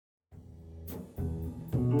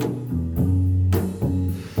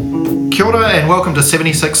ora and welcome to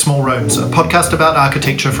 76 Small Rooms, a podcast about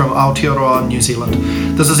architecture from Aotearoa, New Zealand.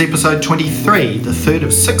 This is episode 23, the third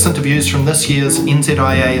of 6 interviews from this year's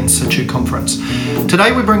NZIA In Situ conference.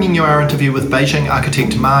 Today we're bringing you our interview with Beijing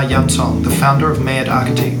architect Ma Yansong, the founder of MAD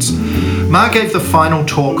Architects. Ma gave the final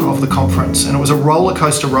talk of the conference, and it was a roller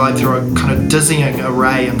coaster ride through a kind of dizzying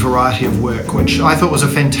array and variety of work, which I thought was a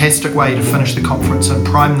fantastic way to finish the conference and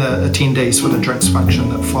prime the attendees for the drinks function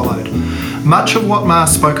that followed. Much of what Ma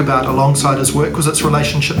spoke about alongside his work was its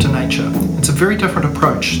relationship to nature. It's a very different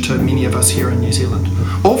approach to many of us here in New Zealand.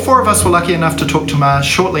 All four of us were lucky enough to talk to Ma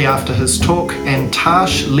shortly after his talk, and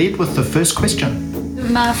Tash led with the first question.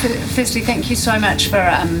 Ma, firstly, thank you so much for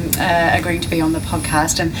agreeing to be on the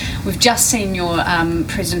podcast. And we've just seen your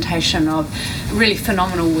presentation of really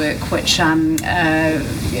phenomenal work, which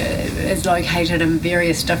is located in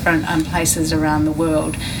various different places around the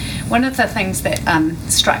world. One of the things that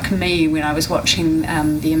struck me when I was watching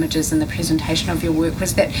the images and the presentation of your work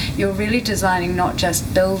was that you're really designing not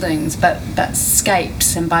just buildings but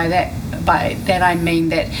scapes, and by that I mean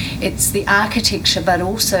that it's the architecture but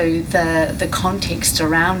also the context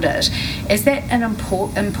around it. Is that an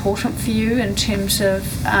important for you in terms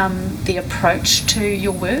of the approach to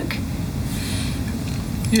your work?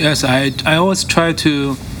 Yes, I always try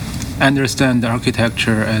to understand the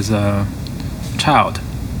architecture as a child.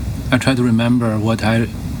 I try to remember what I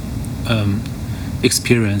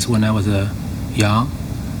experienced when I was young.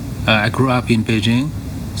 I grew up in Beijing,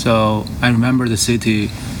 so I remember the city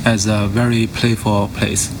as a very playful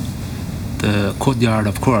place. The courtyard,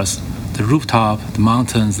 of course, the rooftop, the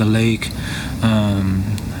mountains, the lake,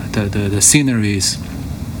 the sceneries.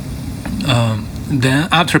 Then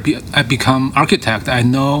after I become architect, I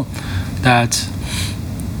know that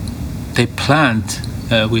they planned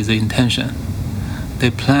with the intention. They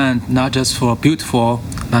planned not just for beautiful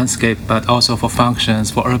landscape, but also for functions,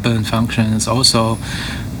 for urban functions, also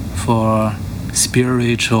for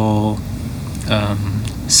spiritual,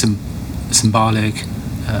 symbolic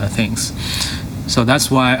things. So that's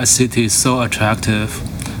why a city is so attractive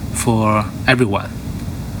for everyone,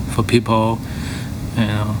 for people,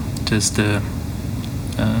 just live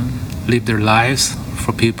their lives,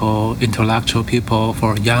 for people, intellectual people,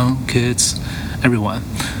 for young kids, everyone.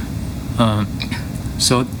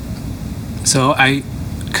 So I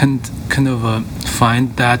can kind of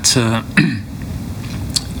find that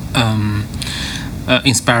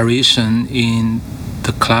inspiration in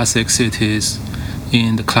the classic cities,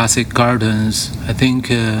 in the classic gardens. I think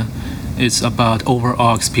it's about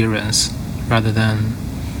overall experience rather than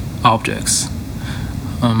objects.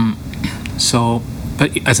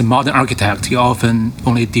 But as a modern architect, you often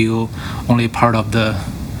only part of the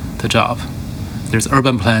job. There's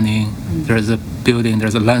urban planning, there's a building,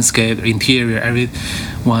 there's a landscape, interior,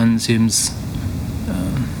 everyone seems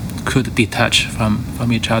could detach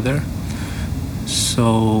from each other.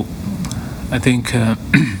 So I think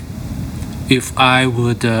if I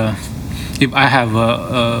have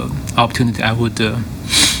a opportunity, I would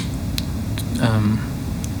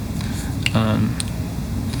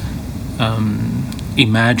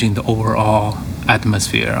imagine the overall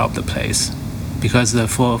atmosphere of the place. Because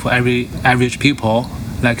for every average people,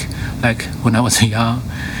 like when I was young,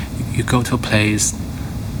 you go to a place,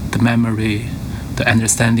 the memory, the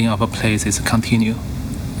understanding of a place is a continued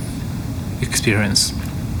experience.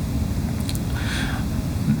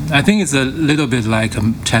 I think it's a little bit like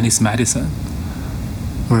Chinese medicine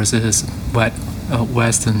versus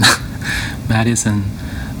Western medicine.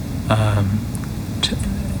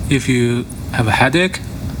 If you have a headache,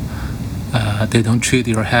 they don't treat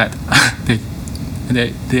your head.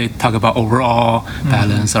 They talk about overall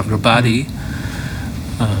balance of your body.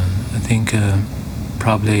 I think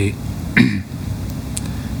probably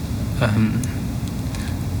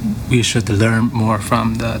we should learn more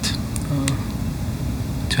from that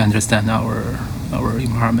to understand our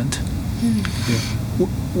environment. Yeah.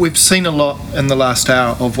 We've seen a lot in the last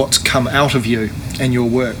hour of what's come out of you and your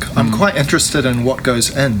work. I'm quite interested in what goes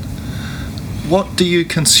in. What do you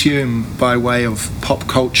consume by way of pop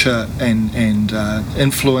culture and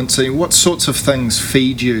influencing? What sorts of things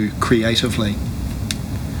feed you creatively?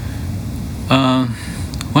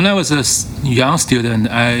 When I was a young student,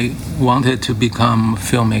 I wanted to become a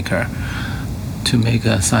filmmaker, to make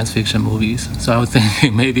science fiction movies. So I was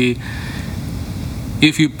thinking maybe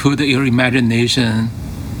if you put your imagination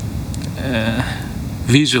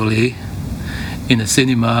visually in the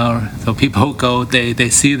cinema, so people go, they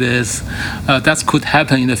see this, that could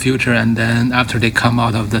happen in the future, and then after they come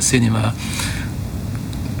out of the cinema,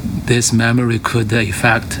 this memory could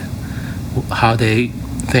affect how they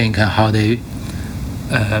think and how they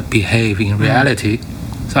behave in reality.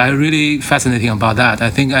 So I really fascinating about that. I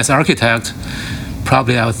think as architect,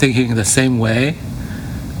 probably I was thinking the same way.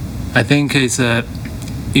 I think it's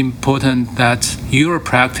important that your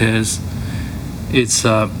practice it's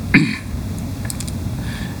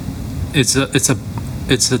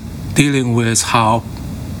dealing with how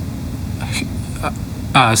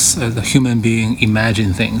us as a human being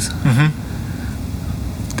imagine things.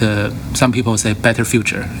 Some people say better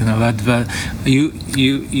future, but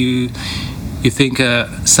you think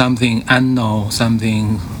something unknown,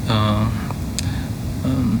 something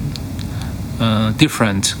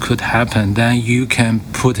different could happen, then you can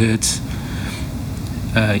put it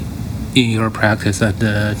in your practice and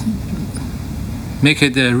make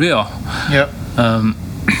it real. Yeah.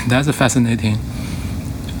 That's a fascinating.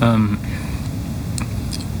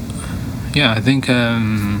 I think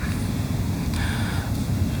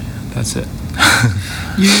that's it.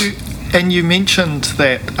 You mentioned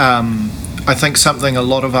that I think something a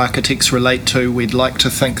lot of architects relate to. We'd like to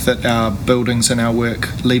think that our buildings and our work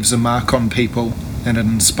leaves a mark on people and it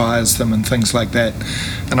inspires them and things like that.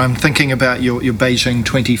 And I'm thinking about your Beijing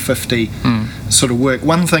 2050 sort of work.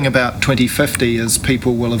 One thing about 2050 is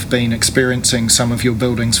people will have been experiencing some of your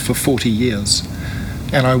buildings for 40 years.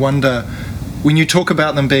 And I wonder, when you talk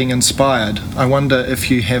about them being inspired, I wonder if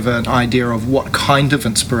you have an idea of what kind of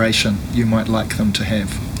inspiration you might like them to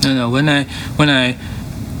have. No. When I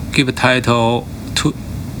give a title to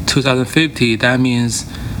 2050, that means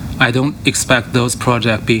I don't expect those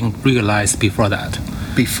projects being realized before that.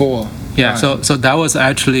 Before. Yeah. Right. So that was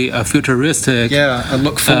actually a futuristic. A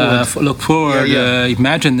look forward.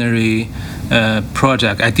 Imaginary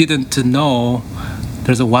project. I didn't know.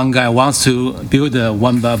 There's one guy wants to build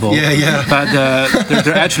one bubble. But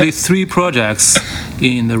there are actually 3 projects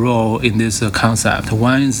in the role in this concept.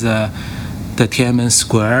 One is the Tiananmen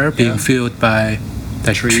Square being filled by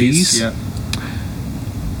the trees. Yeah.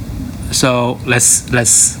 So let's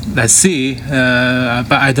see.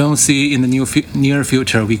 But I don't see in the near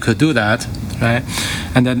future we could do that, right?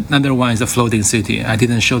 And then another one is a floating city. I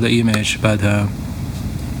didn't show the image, but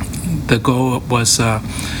the goal was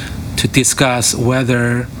to discuss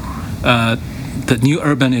whether the new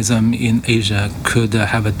urbanism in Asia could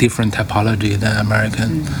have a different typology than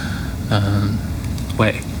American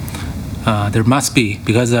way. There must be,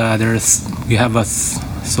 because we have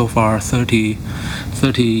so far 30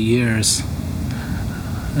 years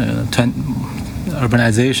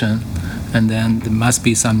urbanization, and then there must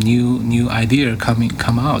be some new idea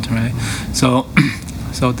come out, right? So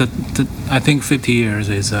I think 50 years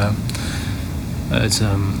is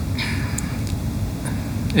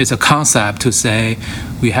it's a concept to say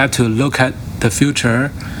we have to look at the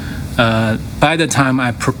future. By the time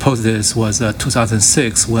I proposed this was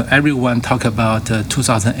 2006, when everyone talked about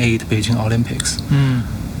 2008 Beijing Olympics.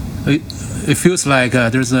 It feels like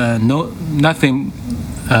there's nothing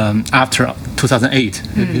after 2008.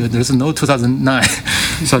 There's no 2009.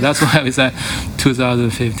 So that's why we said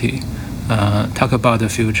 2050. Talk about the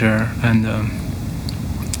future, and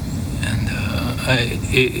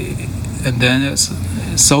then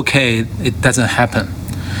it's okay. It doesn't happen.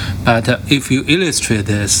 But if you illustrate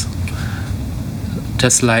this,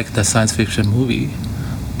 just like the science fiction movie,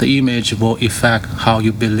 the image will affect how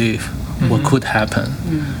you believe what could happen.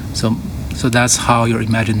 So that's how your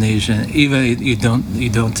imagination, even you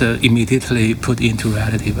don't immediately put into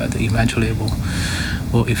reality, but eventually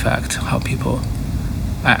will affect how people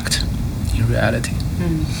act in reality.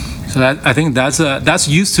 So I think that's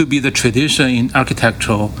used to be the tradition in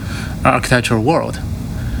architectural world.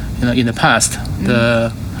 In the past,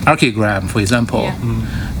 the archigram, for example,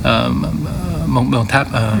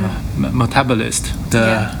 Montabalist,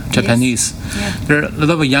 the Japanese. There are a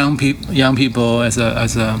lot of young people as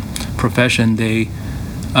a profession. They're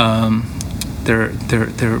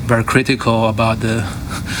very critical about the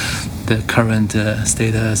current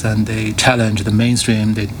status, and they challenge the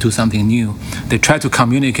mainstream. They do something new. They try to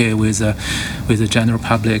communicate with the general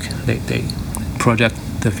public. They project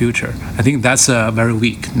the future. I think that's very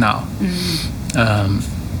weak now.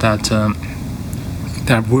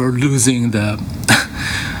 That we're losing the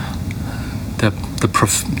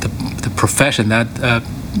profession, that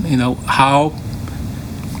how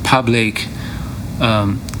public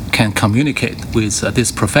can communicate with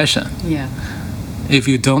this profession. If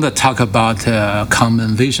you don't talk about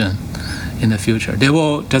common vision in the future, they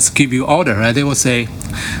will just give you order, right? They will say,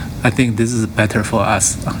 I think this is better for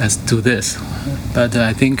us, let's do this. But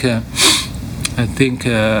I think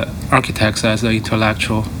architects as an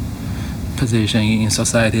intellectual position in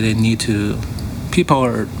society, they need to, people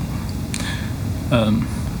are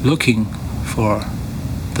looking for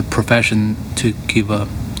the profession to give a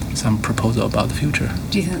some proposal about the future.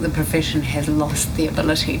 Do you think the profession has lost the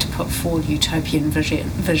ability to put forward utopian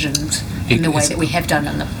visions in the way that we have done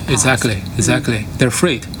in the past? Exactly. They're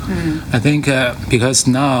afraid. I think because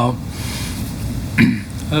now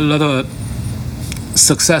a lot of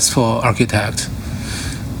successful architect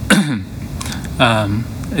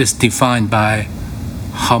is defined by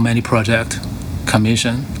how many project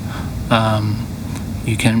commission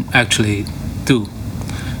you can actually do.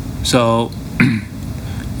 So,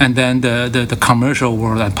 and then the commercial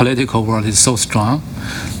world and political world is so strong.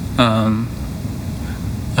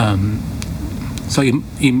 So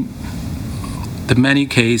in the many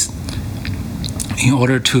cases, in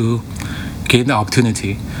order to gain the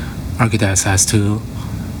opportunity, architects has to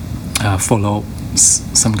follow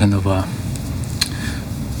some kind of a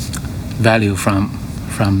value from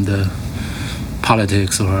the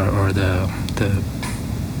politics or the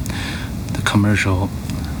commercial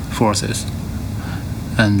forces,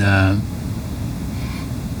 and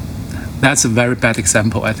that's a very bad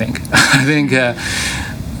example. I think.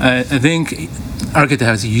 I think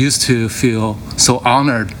architects used to feel so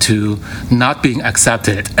honored to not being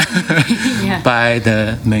accepted by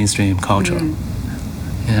the mainstream culture.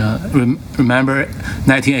 You know, remember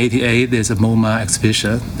 1988, there's a MoMA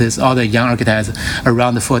exhibition. There's all the young architects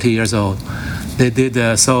around 40 years old. They did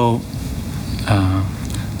so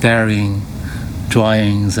daring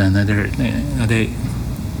drawings, and they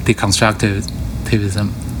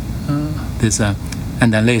deconstructivism.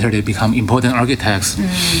 And then later they become important architects.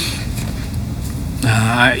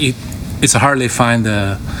 It's hardly find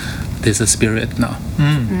this spirit now.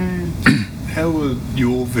 How were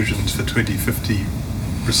your visions for 2050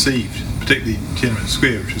 received, particularly Tiananmen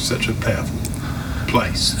Square, which is such a powerful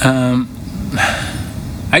place?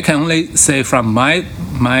 I can only say from my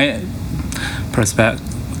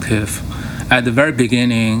perspective, at the very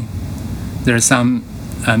beginning, there's some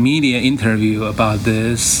media interview about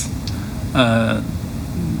this,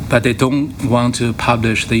 but they don't want to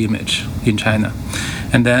publish the image in China.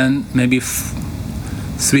 And then maybe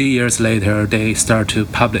 3 years later, they start to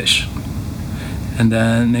publish. And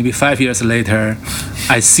then maybe 5 years later,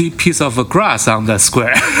 I see a piece of grass on the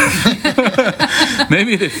square.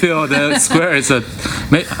 Maybe they feel the square is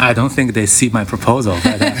I don't think they see my proposal,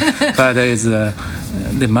 but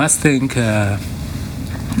they must think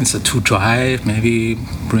it's too dry. Maybe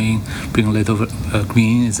bring a little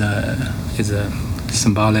green is a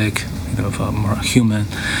symbolic, for more human.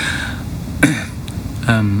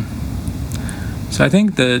 So I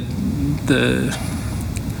think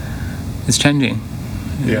it's changing.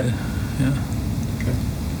 Yeah. Okay.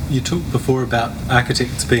 You talked before about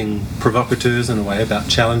architects being provocateurs in a way, about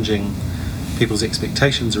challenging people's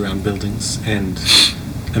expectations around buildings and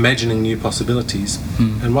imagining new possibilities.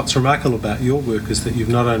 And what's remarkable about your work is that you've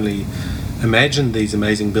not only imagined these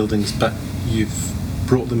amazing buildings, but you've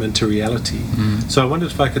brought them into reality. So I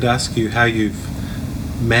wondered if I could ask you how you've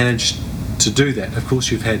managed to do that. Of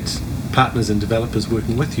course, you've had partners and developers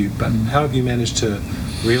working with you, but how have you managed to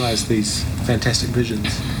realize these fantastic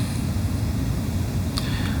visions?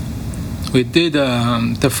 We did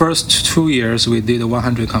the first 2 years. We did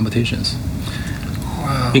 100 competitions,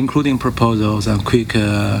 including proposals and quick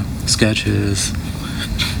sketches.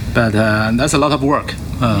 But that's a lot of work.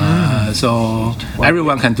 So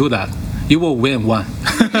everyone can do that. You will win one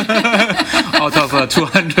out of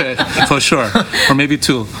 200 for sure, or maybe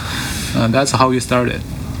two. That's how we started.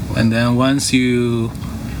 And then once you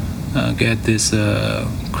get this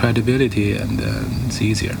credibility, and it's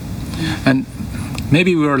easier. And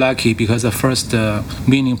maybe we were lucky because the first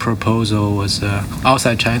winning proposal was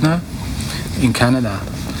outside China, in Canada.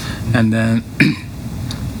 And then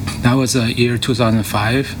that was year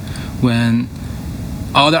 2005 when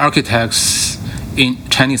all the architects,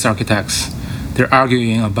 Chinese architects, they're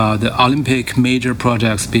arguing about the Olympic major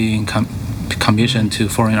projects being commissioned to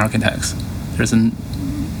foreign architects.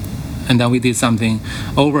 And then we did something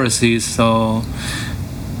overseas, so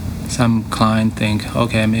some client think,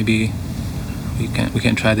 okay, maybe we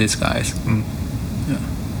can try these guys.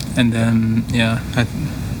 And then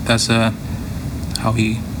that's how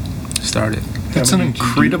we started. That's an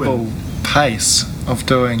incredible pace of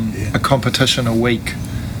doing a competition a week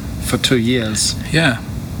for 2 years. Yeah.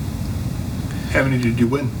 How many did you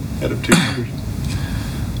win out of 200?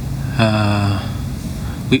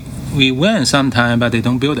 We win sometime, but they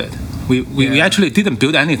don't build it. We actually didn't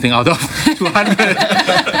build anything out of 200,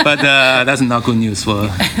 but that's not good news for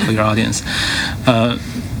your audience.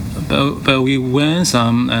 But we win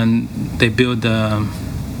some, and they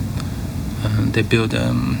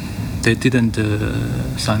didn't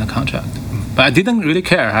sign a contract. But I didn't really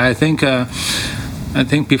care. I think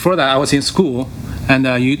before that I was in school, And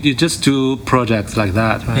you just do projects like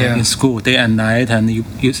that, right? Yeah. In school, day and night, and you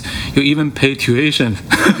even pay tuition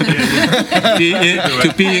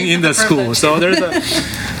to being in the school. So there's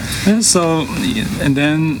and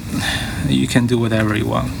then you can do whatever you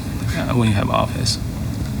want when you have office.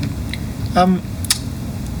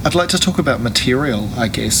 I'd like to talk about material, I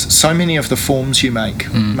guess. So many of the forms you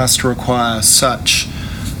make must require such,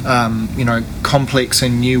 complex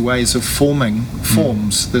and new ways of forming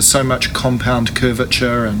forms. There's so much compound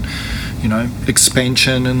curvature and,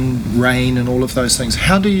 expansion and rain and all of those things.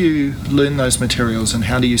 How do you learn those materials, and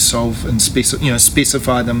how do you solve and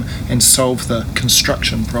specify them and solve the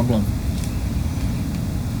construction problem?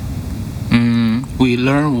 We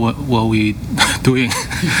learn what we doing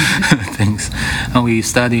things, and we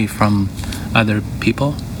study from other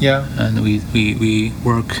people. Yeah. And we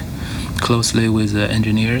work closely with the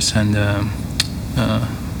engineers and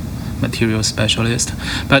material specialists.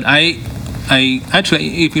 But I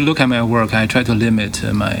actually, if you look at my work, I try to limit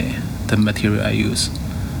the material I use.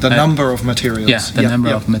 The number of materials. Yeah, the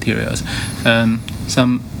number of materials.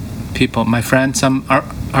 Some people, my friend, some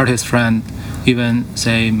artist friend, even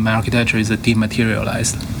say my architecture is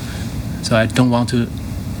dematerialized. So I don't want to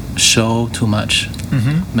show too much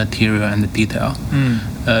material and detail,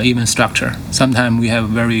 even structure. Sometimes we have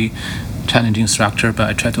very challenging structure, but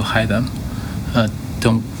I try to hide them. I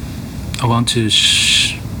want to,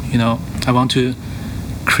 I want to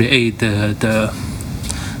create the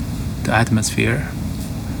atmosphere.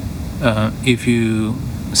 If you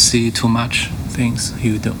see too much things,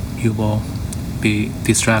 you will be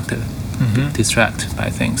distracted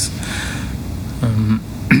by things.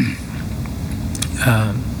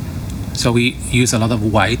 So we use a lot of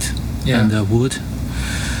white and wood,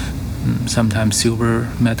 sometimes silver,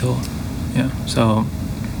 metal. Yeah. So,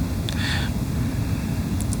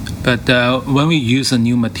 but when we use a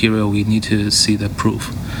new material, we need to see the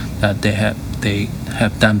proof that they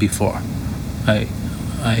have done before. I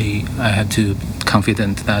have to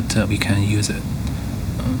confident that we can use it.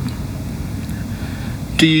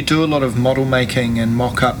 Do you do a lot of model making and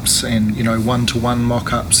mock-ups and one-to-one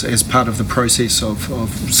mock-ups as part of the process of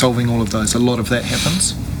solving all of those? A lot of that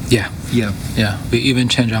happens? Yeah. We even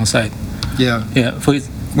change on site. Yeah.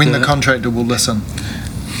 When the contractor will listen.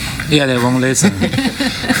 Yeah, they won't listen.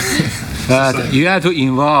 But you have to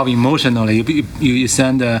involve emotionally. You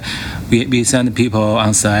send we send people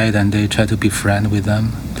on site, and they try to be friend with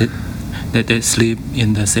them. They sleep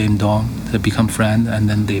in the same dorm. They become friends, and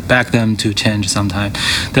then they back them to change sometime.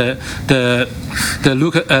 The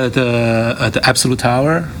look at the Absolute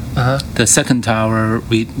Tower, the second tower,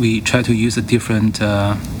 we try to use a different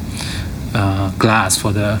glass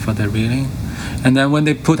for the railing. And then when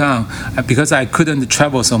they put on, because I couldn't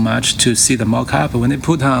travel so much to see the mock-up, when they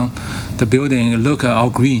put on the building, it look all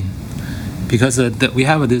green, because we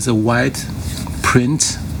have this white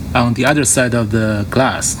print on the other side of the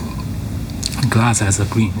glass. Glass has a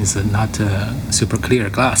green, it's not super clear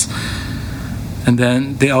glass. And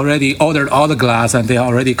then they already ordered all the glass, and they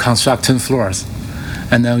already construct 10 floors.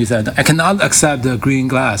 And then we said, I cannot accept the green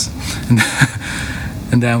glass.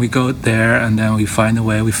 And then we go there, and then we find a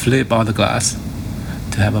way, we flip all the glass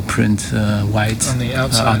to have a print white on the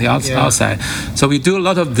outside. Outside. So we do a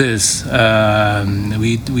lot of this.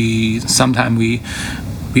 We sometimes we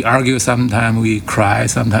argue, sometimes we cry,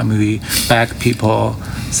 sometimes we back people,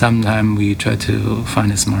 sometimes we try to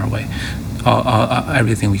find a smart way.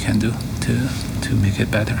 Everything we can do to make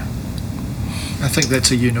it better. I think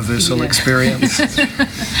that's a universal experience.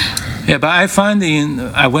 Yeah, but I find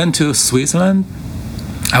I went to Switzerland.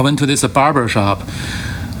 I went to this barber shop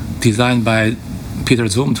designed by Peter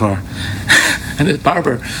Zumthor, and the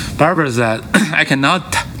barber said, I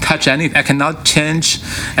cannot touch anything, I cannot change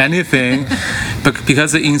anything, but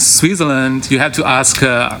because in Switzerland you have to ask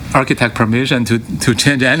architect permission to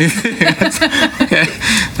change anything. Okay.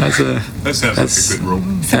 That sounds like a good rule.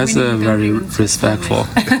 That's very respectful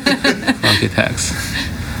architects.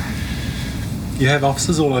 You have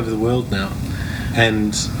offices all over the world now,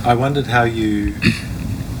 and I wondered how you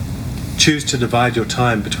choose to divide your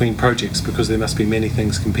time between projects, because there must be many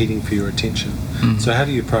things competing for your attention. So how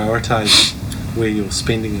do you prioritize where you're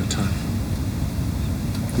spending your time?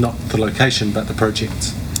 Not the location, but the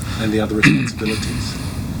projects and the other responsibilities.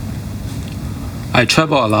 I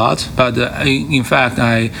travel a lot, but in fact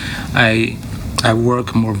I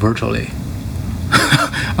work more virtually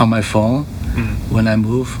on my phone when I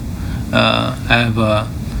move. I have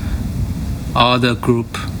all the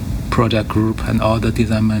project group and all the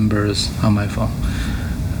design members on my phone,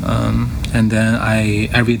 and then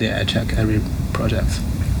every day I check every project.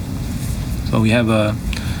 So we have I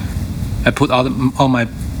put all my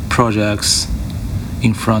projects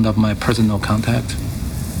in front of my personal contact.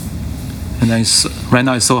 And then right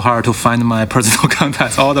now it's so hard to find my personal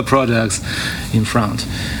contacts, all the projects in front.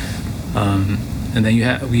 And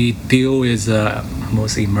then we deal with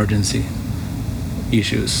most emergency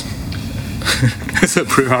issues. It's a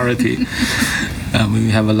priority. When we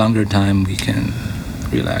have a longer time, we can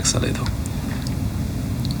relax a little.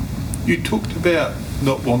 You talked about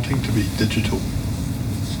not wanting to be digital,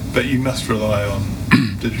 but you must rely on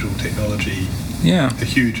digital technology a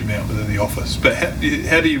huge amount within the office. But how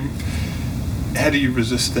do you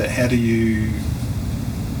resist that? How do you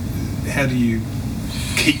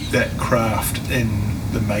keep that craft in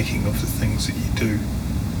the making of the things that you do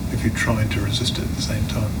if you're trying to resist it at the same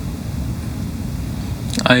time?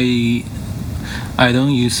 I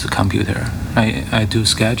don't use the computer. I do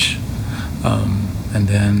Sketch, and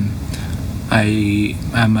then I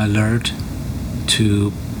am alert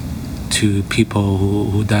to people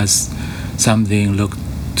who does something look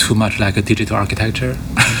too much like a digital architecture.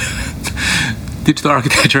 Digital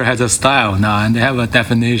architecture has a style now, and they have a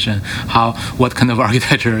definition what kind of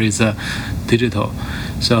architecture is digital.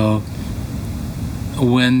 So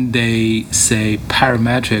when they say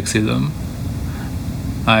parametricism,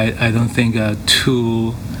 I don't think a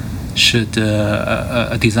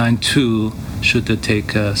design tool should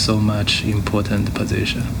take so much important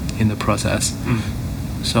position in the process.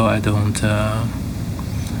 So I don't.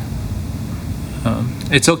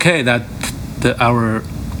 It's okay that our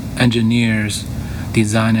engineers,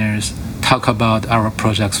 designers talk about our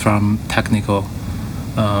projects from technical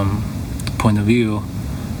point of view,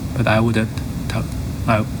 but I wouldn't talk.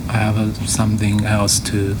 I have something else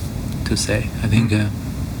to say. I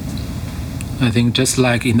think just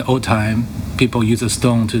like in the old time, people use a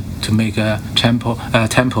stone to make a temple.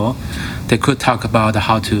 They could talk about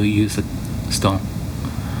how to use a stone,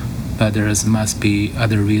 but there must be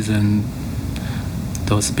other reason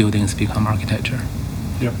those buildings become architecture.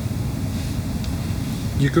 Yep.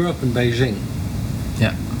 You grew up in Beijing.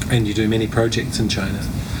 Yeah. And you do many projects in China.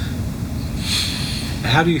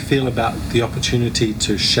 How do you feel about the opportunity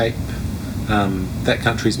to shape that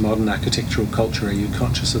country's modern architectural culture? Are you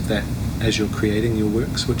conscious of that as you're creating your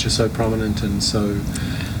works, which are so prominent and so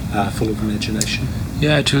full of imagination?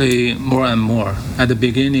 Yeah, actually, more and more. At the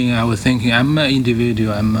beginning, I was thinking, I'm an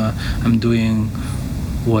individual. I'm doing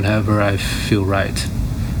whatever I feel right.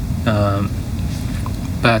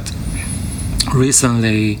 But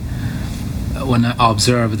recently, when I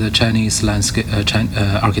observe the Chinese landscape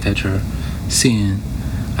architecture scene,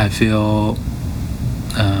 I feel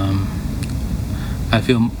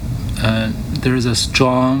there is a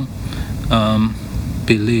strong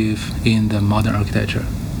belief in the modern architecture.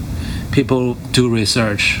 People do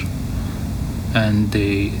research and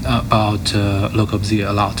about Le Corbusier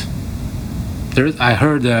a lot. I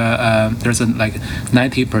heard there's like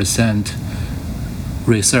 90%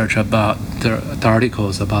 research about the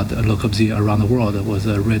articles about Le Corbusier around the world was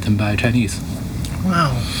written by Chinese.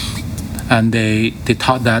 Wow. And they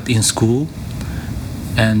taught that in school,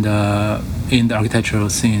 and in the architectural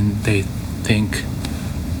scene, they think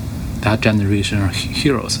that generation are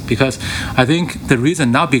heroes. Because I think the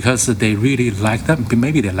reason, not because they really like them,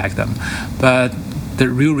 maybe they like them, but the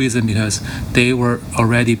real reason because they were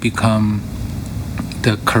already become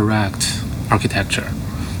the correct architecture.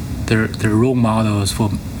 They're role models for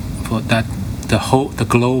that the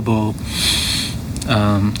global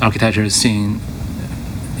architecture scene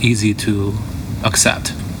easy to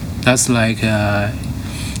accept. That's like a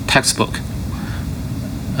textbook.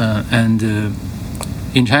 And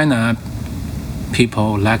in China,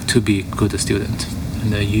 people like to be good students,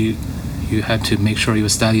 and you have to make sure you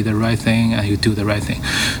study the right thing and you do the right thing.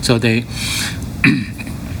 So they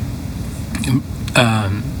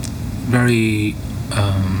very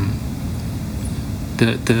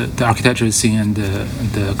the architecture scene and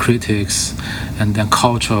the critics and then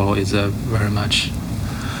cultural is very much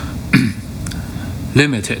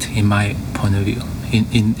limited in my point of view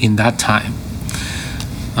in that time.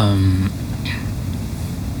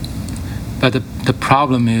 But the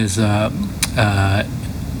problem is, I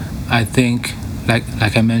think,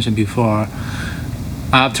 like I mentioned before,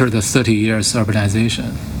 after the 30 years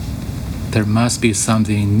urbanization, there must be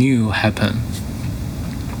something new happen,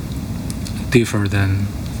 different than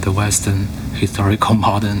the Western historical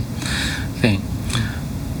modern thing.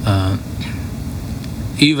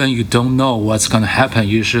 Even you don't know what's going to happen,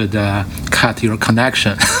 you should cut your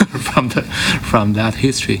connection from that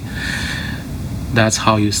history. That's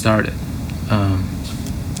how you started.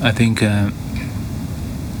 I think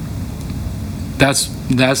that's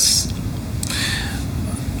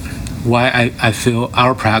why I feel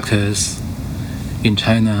our practice in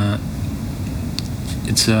China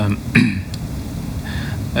it's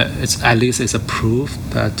at least it's a proof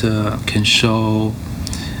that can show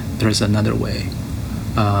there's another way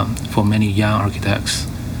for many young architects.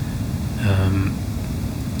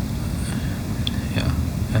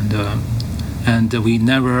 And we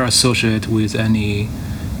never associate with any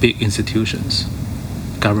big institutions,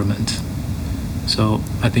 government. So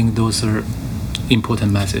I think those are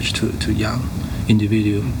important message to young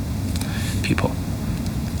individual people.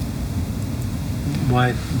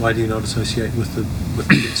 Why do you not associate with the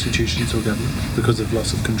institutions or government? Because of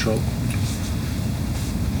loss of control?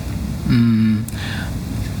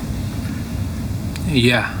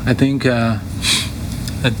 Yeah, I think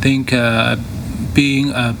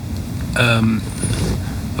being a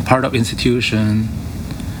part of institution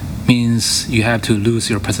means you have to lose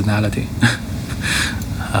your personality.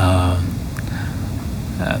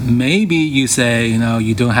 Maybe you say,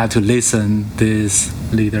 you don't have to listen this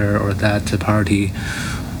leader or that party,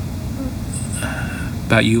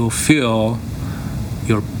 but you feel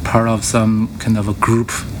you're part of some kind of a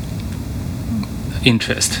group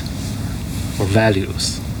interest or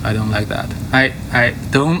values. I don't like that. I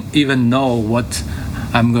don't even know what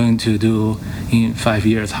I'm going to do in 5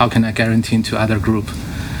 years. How can I guarantee to other group?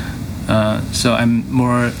 So I'm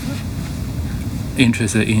more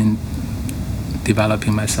interested in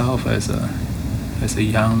developing myself as a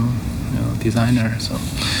young designer.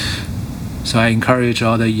 So I encourage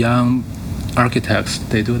all the young architects,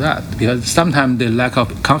 they do that, because sometimes they lack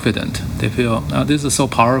of confidence. They feel, this is so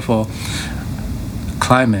powerful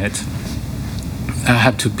climate, I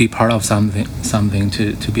have to be part of something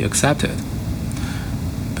to be accepted.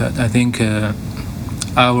 But I think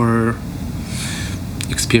our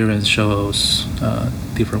experience shows a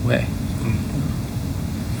different way.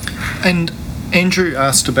 And Andrew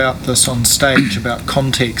asked about this on stage, about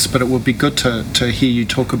context, but it would be good to hear you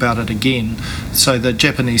talk about it again. So the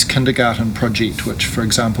Japanese kindergarten project, which, for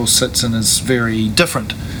example, sits in, is very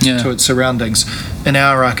different to its surroundings. In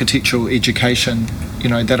our architectural education,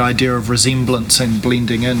 that idea of resemblance and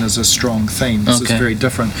blending in is a strong theme. This is very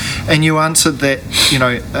different. And you answered that,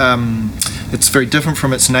 it's very different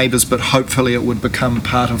from its neighbours, but hopefully it would become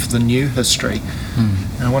part of the new history.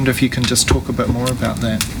 And I wonder if you can just talk a bit more about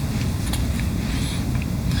that.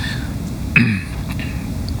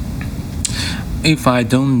 If I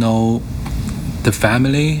don't know the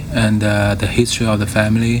family and the history of the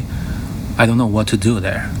family, I don't know what to do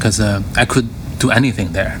there, because I could do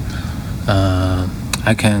anything there.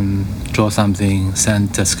 I can draw something,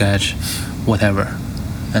 send a sketch, whatever,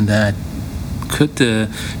 and then I could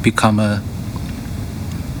become a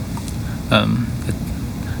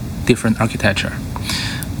different architecture,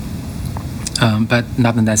 but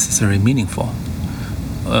not necessarily meaningful.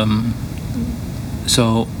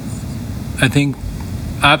 So I think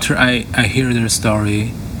after I hear their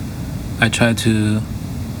story, I try to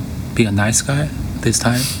be a nice guy this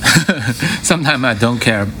time. Sometimes I don't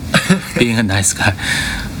care being a nice guy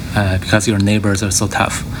because your neighbors are so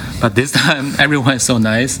tough. But this time everyone is so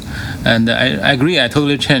nice, and I agree. I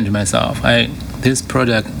totally changed myself. This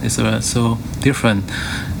project is so different,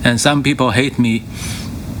 and some people hate me.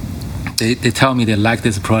 They tell me they like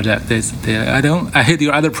this project. I hate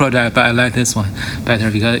your other project, but I like this one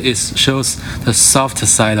better because it shows the soft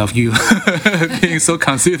side of you, being so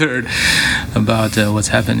considered about what's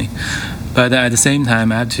happening. But at the same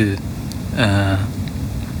time, I have to.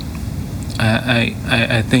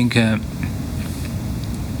 I think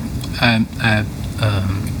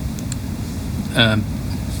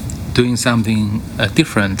doing something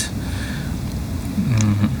different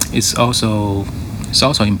is also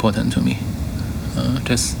important to me.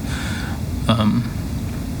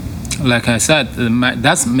 Like I said,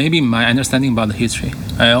 that's maybe my understanding about the history.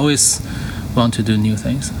 I always want to do new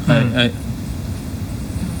things. I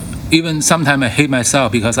even sometimes I hate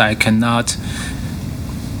myself because I cannot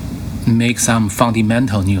make some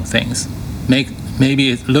fundamental new things. Maybe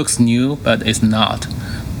it looks new, but it's not.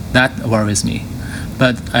 That worries me.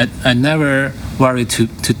 But I never worry to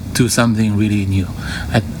do something really new.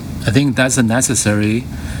 I think that's necessary,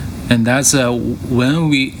 and that's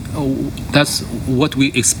that's what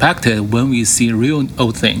we expected when we see real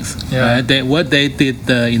old things. Yeah. Right? What they did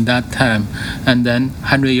in that time, and then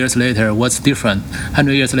 100 years later, what's different?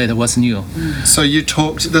 100 years later, what's new? So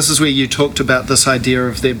this is where you talked about this idea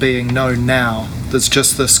of there being no now. There's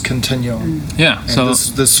just this continuum. Yeah. And So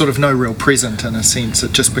there's sort of no real present in a sense.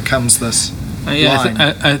 It just becomes this line.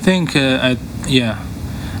 I think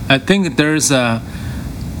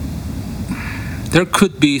there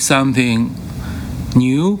could be something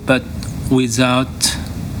new, but without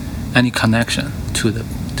any connection to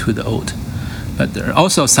the old. But there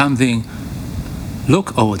also something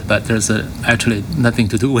look old, but there's actually nothing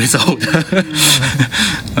to do with old.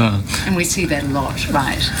 And we see that a lot,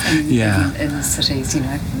 right? In the cities,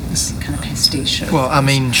 this kind of pastiche. Well,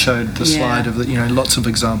 Amin showed the slide of lots of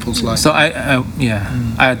examples like. So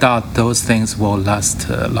I doubt those things will last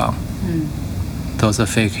long. Those are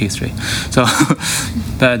fake history. So,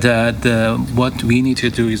 but what we need to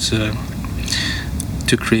do is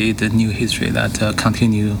to create a new history that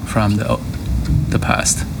continue from the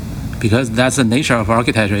past, because that's the nature of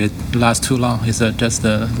architecture. It lasts too long. It's just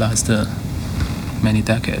last many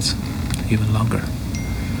decades, even longer.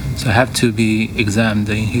 So have to be examined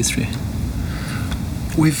in history.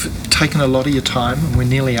 We've taken a lot of your time, and we're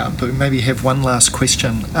nearly up, but we maybe have one last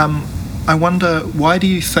question. I wonder, why do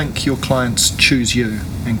you think your clients choose you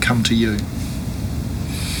and come to you?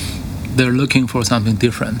 They're looking for something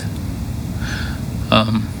different.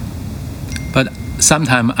 But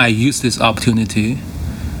sometimes I use this opportunity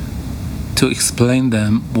to explain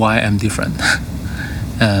them why I'm different.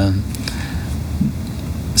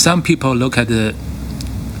 Some people look at the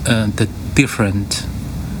different,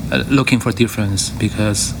 looking for difference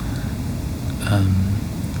because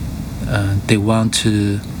they want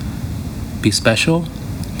to be special,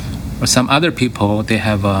 or some other people, they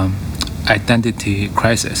have identity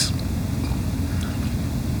crisis.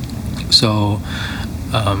 So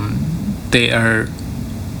they're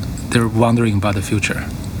wondering about the future.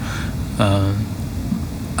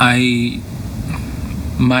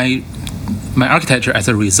 My architecture as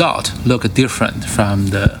a result look different from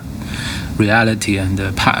the reality and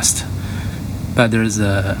the past, but there's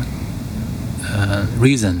a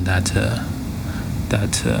reason that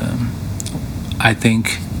I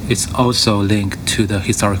think it's also linked to the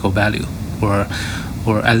historical value, or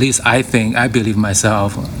at least I believe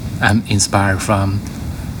myself, I'm inspired from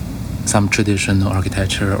some traditional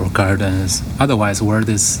architecture or gardens. Otherwise, where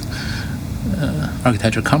does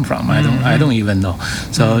architecture come from? I don't even know.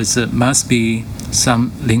 So it must be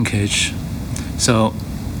some linkage. So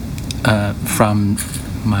from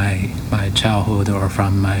my childhood or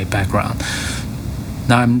from my background,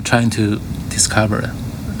 now I'm trying to discover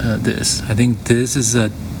this. I think this is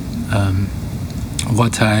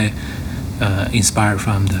what I inspired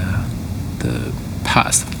from the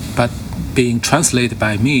past, but being translated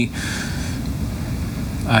by me,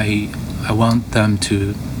 I want them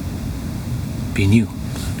to be new,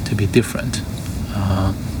 to be different,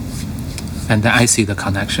 and then I see the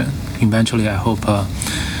connection. Eventually, I hope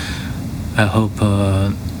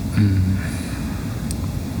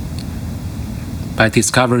by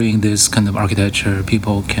discovering this kind of architecture,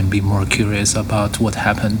 people can be more curious about what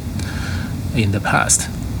happened in the past,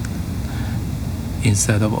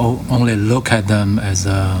 instead of only look at them as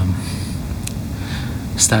a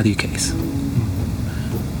study case.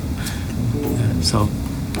 So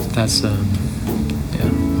that's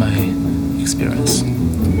my experience.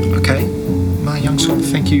 Okay. Ma Young-Suk,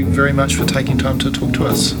 thank you very much for taking time to talk to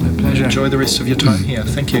us. My pleasure. Enjoy the rest of your time here.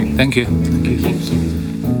 Thank you. Thank you.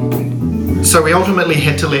 So we ultimately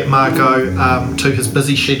had to let Ma go to his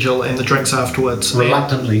busy schedule and the drinks afterwards.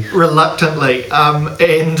 Reluctantly,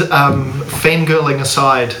 and fangirling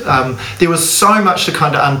aside, there was so much to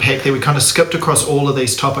kind of unpack there. We kind of skipped across all of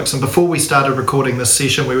these topics, and before we started recording this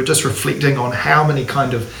session, we were just reflecting on how many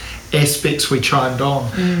kind of aspects we chimed on.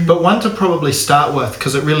 But one to probably start with,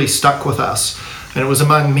 because it really stuck with us, and it was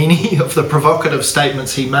among many of the provocative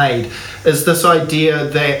statements he made, is this idea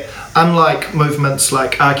that unlike movements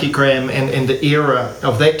like Archigram and the era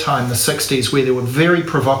of that time, the 60s, where there were very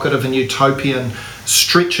provocative and utopian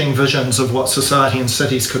stretching visions of what society and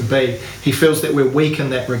cities could be, he feels that we're weak in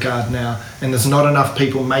that regard now, and there's not enough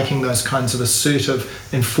people making those kinds of assertive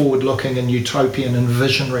and forward-looking and utopian and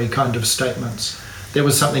visionary kind of statements. That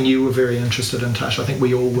was something you were very interested in, Tash. I think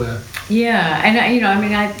we all were. Yeah, and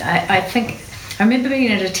I think I remember being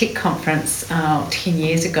at a tech conference 10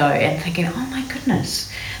 years ago and thinking, oh my goodness,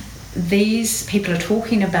 these people are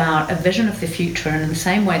talking about a vision of the future in the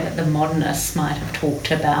same way that the modernists might have talked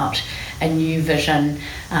about a new vision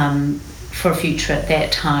for a future at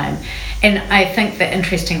that time. And I think the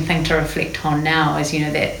interesting thing to reflect on now is,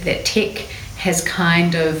 that tech has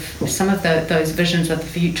kind of, some of those visions of the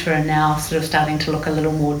future are now sort of starting to look a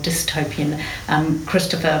little more dystopian.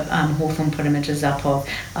 Christopher Hawthorne put images up of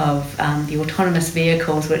the autonomous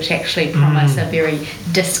vehicles, which actually promise a very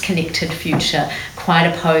disconnected future, quite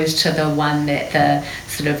opposed to the one that the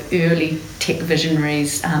sort of early tech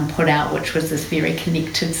visionaries put out, which was this very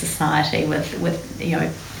connected society with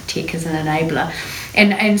tech as an enabler.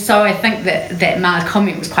 And so I think that Ma's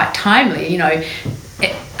comment was quite timely.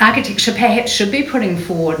 architecture perhaps should be putting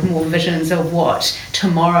forward more visions of what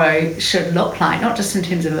tomorrow should look like, not just in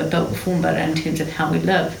terms of a built form, but in terms of how we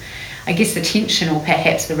live. I guess the tension, or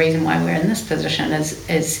perhaps the reason why we're in this position, is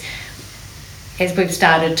as we've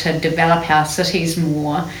started to develop our cities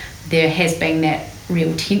more, there has been that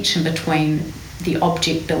real tension between the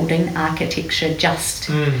object building architecture just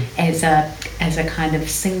as a kind of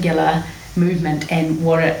singular movement and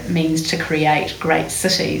what it means to create great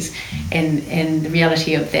cities, and the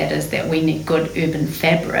reality of that is that we need good urban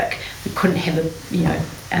fabric. We couldn't have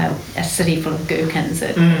a city full of gherkins.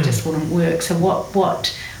 It just wouldn't work. So what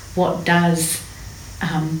is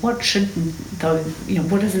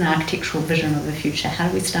an architectural vision of the future? How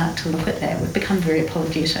do we start to look at that? We've become very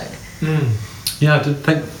apologetic. Yeah, I did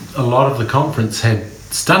think a lot of the conference had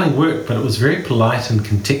stunning work, but it was very polite and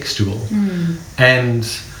contextual. And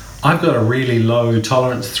I've got a really low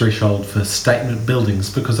tolerance threshold for statement buildings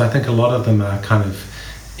because I think a lot of them are kind of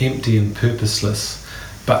empty and purposeless.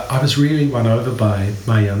 But I was really won over by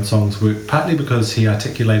Ma Yan-song's work, partly because he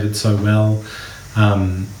articulated so well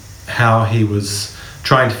how he was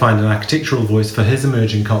trying to find an architectural voice for his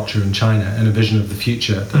emerging culture in China and a vision of the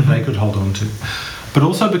future that they could hold on to. But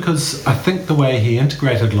also because I think the way he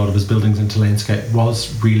integrated a lot of his buildings into landscape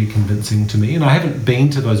was really convincing to me. And I haven't been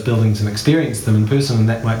to those buildings and experienced them in person, and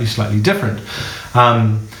that might be slightly different.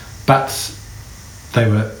 But they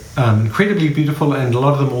were incredibly beautiful, and a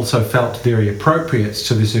lot of them also felt very appropriate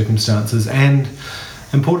to their circumstances, and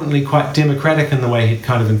importantly quite democratic in the way he'd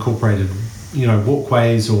kind of incorporated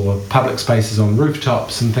walkways or public spaces on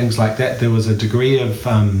rooftops and things like that. There was a degree of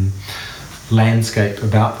landscape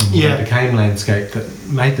about them, that became landscape, that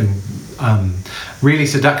made them really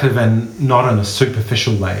seductive and not in a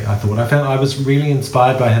superficial way. I was really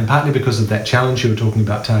inspired by him, partly because of that challenge you were talking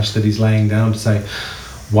about, Tash, that he's laying down to say,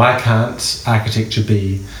 why can't architecture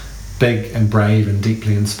be big and brave and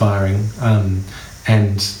deeply inspiring? And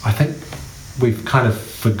I think we've kind of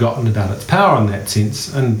forgotten about its power in that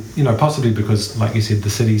sense, and possibly because, like you said, the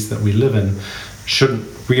cities that we live in shouldn't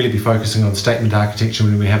really be focusing on statement architecture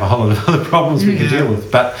when we have a whole lot of other problems we can deal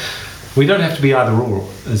with. But we don't have to be either or,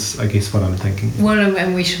 is I guess what I'm thinking. Well,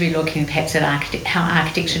 and we should be looking perhaps at how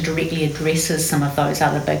architecture directly addresses some of those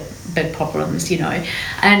other big problems,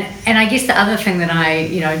 And I guess the other thing that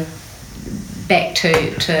back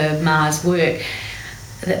to Ma's work,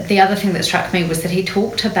 the other thing that struck me was that he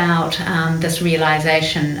talked about this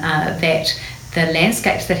realisation that the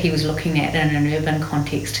landscapes that he was looking at in an urban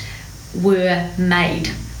context were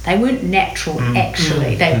made. They weren't natural,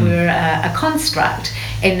 actually. They were a construct.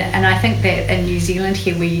 And I think that in New Zealand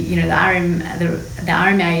here, the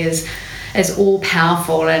RMA is all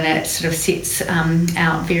powerful, and it sort of sets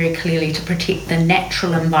out very clearly to protect the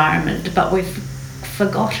natural environment. But we've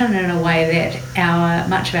forgotten in a way that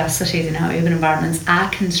much of our cities and our urban environments are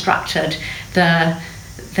constructed. The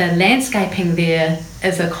landscaping there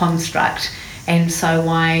is a construct, and so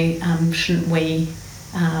why shouldn't we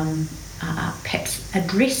perhaps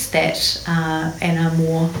address that in a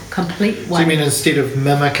more complete way? So you mean instead of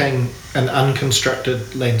mimicking an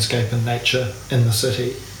unconstructed landscape in nature in the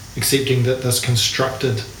city, accepting that this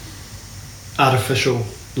constructed artificial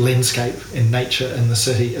landscape in nature in the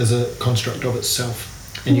city is a construct of itself?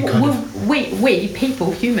 And you we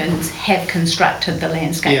people, humans, have constructed the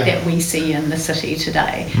landscape that we see in the city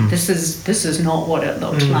today. This is not what it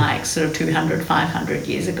looked like sort of 200, 500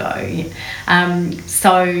 years ago.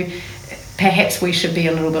 So perhaps we should be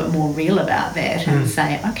a little bit more real about that and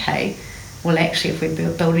say, okay, well, actually, if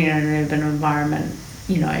we're building in an urban environment,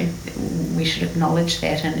 we should acknowledge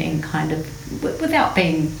that and kind of, without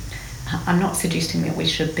being, I'm not suggesting that we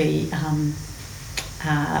should be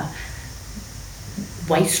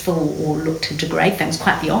wasteful or look to degrade things,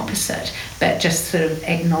 quite the opposite, but just sort of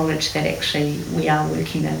acknowledge that actually we are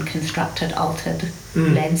working in constructed, altered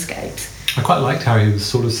landscapes. I quite liked how he was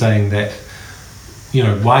sort of saying that,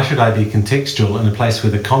 why should I be contextual in a place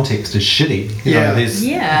where the context is shitty? There's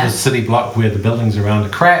this city block where the buildings around are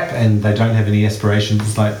crap and they don't have any aspirations.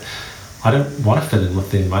 It's like, I don't want to fit in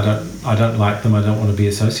with them. I don't like them. I don't want to be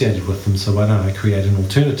associated with them. So why don't I create an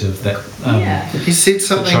alternative that he said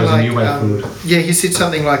something shows like a new way forward? He said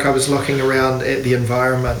something like, I was looking around at the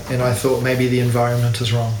environment and I thought maybe the environment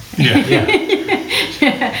is wrong. Which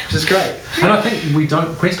is great. And I think we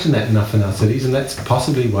don't question that enough in our cities, and that's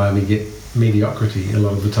possibly why we get mediocrity a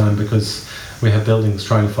lot of the time, because we have buildings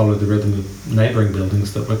trying to follow the rhythm of neighbouring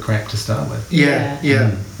buildings that were cracked to start with. Yeah.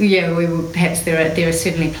 We will, perhaps there are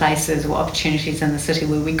certainly places or opportunities in the city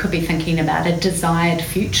where we could be thinking about a desired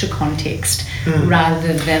future context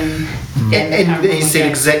rather than. And he said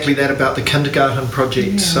exactly that about the kindergarten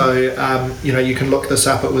project. So you can look this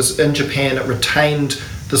up. It was in Japan. It retained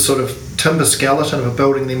the sort of timber skeleton of a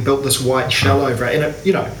building, then built this white shell over it, and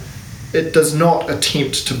it does not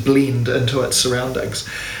attempt to blend into its surroundings.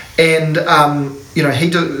 And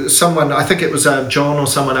someone, I think it was John or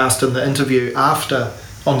someone, asked in the interview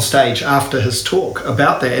on stage after his talk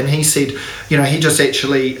about that, and he said, he just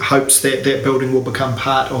actually hopes that that building will become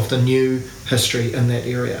part of the new history in that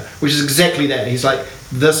area, which is exactly that. He's like,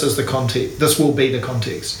 this is the context, this will be the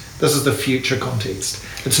context, this is the future context.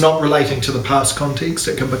 It's not relating to the past context,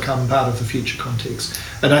 it can become part of the future context.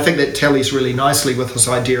 And I think that tallies really nicely with this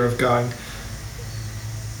idea of going,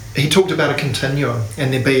 he talked about a continuum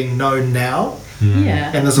and there being no now,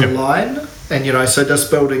 and there's a line, and so this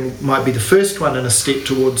building might be the first one in a step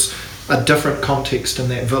towards a different context in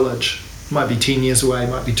that village. Might be 10 years away,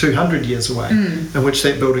 might be 200 years away, in which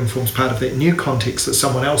that building forms part of that new context that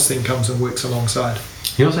someone else then comes and works alongside.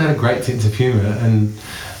 He also had a great sense of humour, and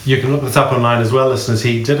you can look this up online as well, listeners.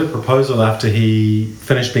 He did a proposal after he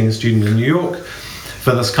finished being a student in New York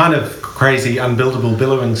for this kind of crazy, unbuildable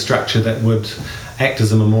billowing structure that would act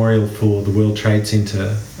as a memorial for the World Trade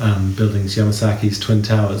Center buildings, Yamasaki's Twin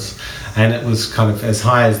Towers. And it was kind of as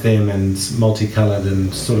high as them and multicoloured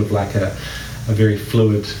and sort of like a very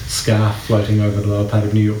fluid scarf floating over the lower part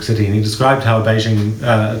of New York City. And he described how a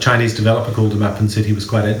Beijing Chinese developer called him up and said he was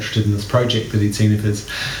quite interested in this project that he'd seen of his.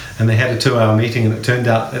 And they had a 2-hour meeting, and it turned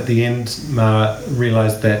out at the end, Ma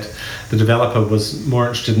realised that the developer was more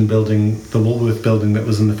interested in building the Woolworth building that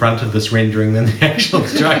was in the front of this rendering than the actual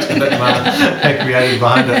structure that Ma had created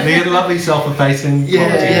behind it. And he had a lovely self-effacing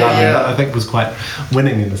quality that I think was quite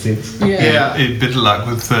winning in a sense. He had a bit of luck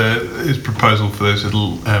with his proposal for those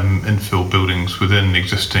little infill buildings within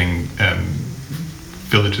existing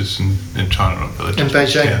villages in China, not villages. In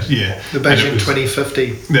Beijing. The Beijing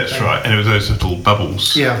 2050. That's right, and it was those little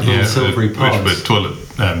bubbles. Little silvery pods. Which were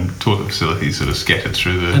toilet facilities that are scattered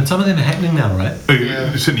through the... And some of them are happening now, right?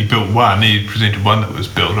 He certainly built one. He presented one that was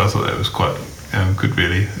built. I thought that was quite good,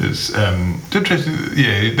 really. It's interesting.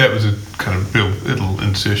 That was a kind of real little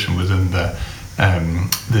insertion within the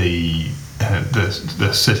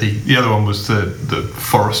city. The other one was the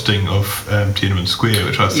foresting of Tiananmen Square,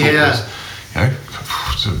 which I thought was,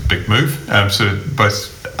 it's a big move. So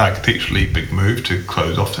both architecturally big move to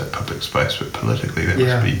close off that public space, but politically that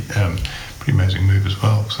must be a pretty amazing move as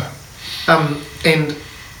well. So, and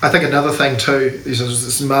I think another thing too is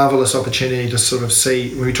this marvellous opportunity to sort of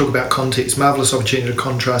see, when we talk about context, marvellous opportunity to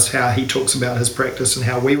contrast how he talks about his practice and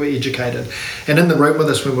how we were educated. And in the room with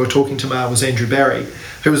us when we were talking to Ma was Andrew Barry,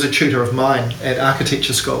 who was a tutor of mine at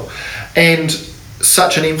architecture school. And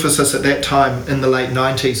such an emphasis at that time in the late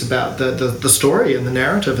 90s about the story and the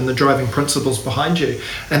narrative and the driving principles behind you.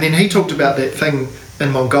 And then he talked about that thing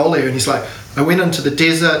in Mongolia, and he's like, I went into the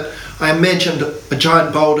desert, I imagined a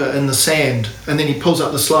giant boulder in the sand, and then he pulls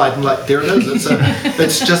up the slide and like, there it is,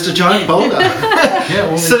 it's just a giant boulder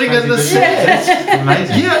sitting in the sand. It's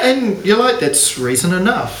amazing. Yeah, and you're like, that's reason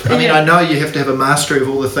enough. I mean, I know you have to have a mastery of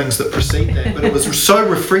all the things that precede that, but it was so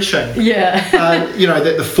refreshing.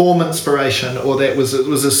 That the form inspiration, or that was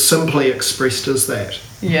as simply expressed as that.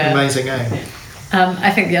 Amazing, eh?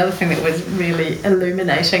 I think the other thing that was really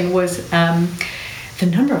illuminating was the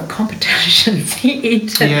number of competitions he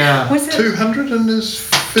entered. Was it 200 in his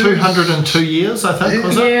first... 202 years, I think,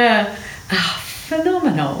 was it?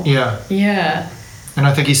 Phenomenal. Yeah. And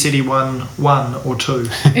I think he said he won 1 or 2.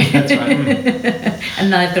 That's right. And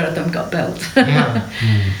neither of them got built.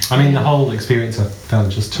 I mean, the whole experience I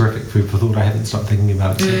found just terrific food for thought. I haven't stopped thinking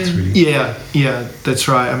about it since, really. Yeah, that's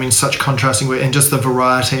right. I mean, such contrasting work, and just the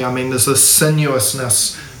variety. I mean, there's a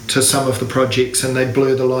sinuousness to some of the projects, and they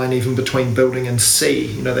blur the line even between building and sea.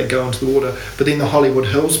 They go into the water. But then the Hollywood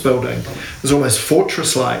Hills building is almost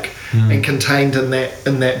fortress-like and contained in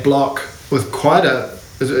that block with quite a...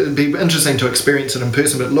 It'd be interesting to experience it in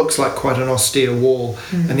person, but it looks like quite an austere wall.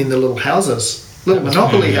 And then the little houses, little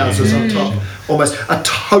monopoly houses on top. Almost a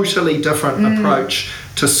totally different approach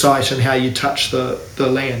to site and how you touch the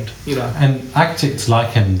land, And architects like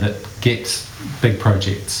him that get big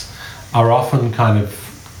projects are often kind of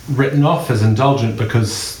written off as indulgent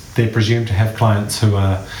because they're presumed to have clients who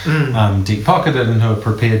are deep-pocketed and who are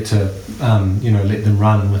prepared to, let them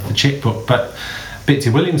run with the checkbook. But Betsy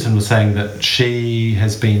Williamson was saying that she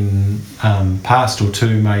has been passed or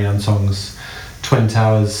to Ma Yansong's twin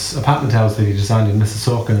towers, apartment towers that he designed in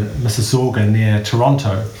Mississauga near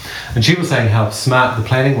Toronto. And she was saying how smart the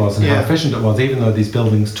planning was and how efficient it was, even though these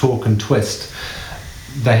buildings talk and twist.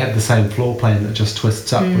 They had the same floor plan that just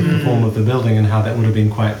twists up with the form of the building, and how that would have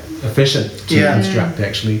been quite efficient to construct,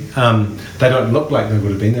 actually. They don't look like they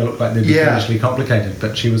would have been. They look like they'd be fiendishly complicated,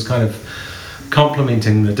 but she was kind of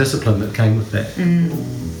complimenting the discipline that came with that.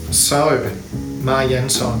 So, Ma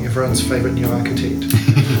Yansong, everyone's favourite new architect.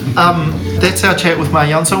 That's our chat with Ma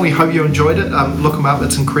Yansong. We hope you enjoyed it. Look him up,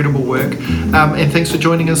 it's incredible work. And thanks for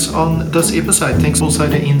joining us on this episode. Thanks also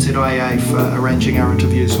to NZIA for arranging our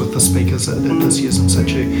interviews with the speakers at this year's In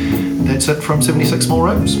Situ. That's it from 76 Small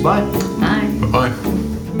Rooms. Bye. Bye. Bye.